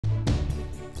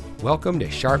Welcome to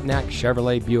Sharpnack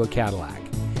Chevrolet Buick Cadillac.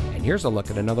 And here's a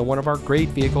look at another one of our great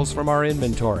vehicles from our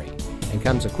inventory. And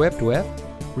comes equipped with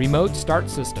remote start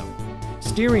system,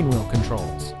 steering wheel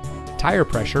controls, tire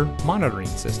pressure monitoring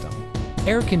system,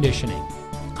 air conditioning,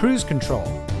 cruise control,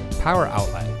 power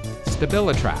outlet,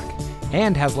 StabiliTrak,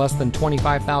 and has less than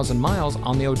 25,000 miles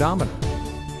on the odometer.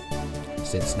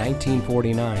 Since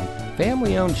 1949,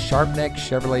 family-owned Sharpnack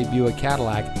Chevrolet Buick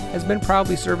Cadillac has been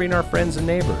proudly serving our friends and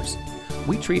neighbors.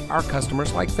 We treat our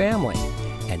customers like family,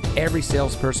 and every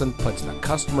salesperson puts the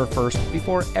customer first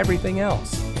before everything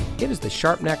else. It is the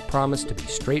Sharpnack promise to be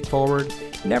straightforward,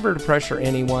 never to pressure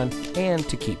anyone, and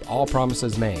to keep all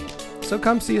promises made. So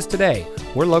come see us today.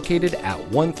 We're located at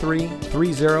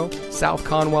 1330 South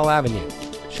Conwell Avenue.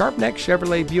 Sharpnack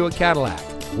Chevrolet Buick Cadillac.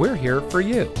 We're here for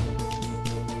you.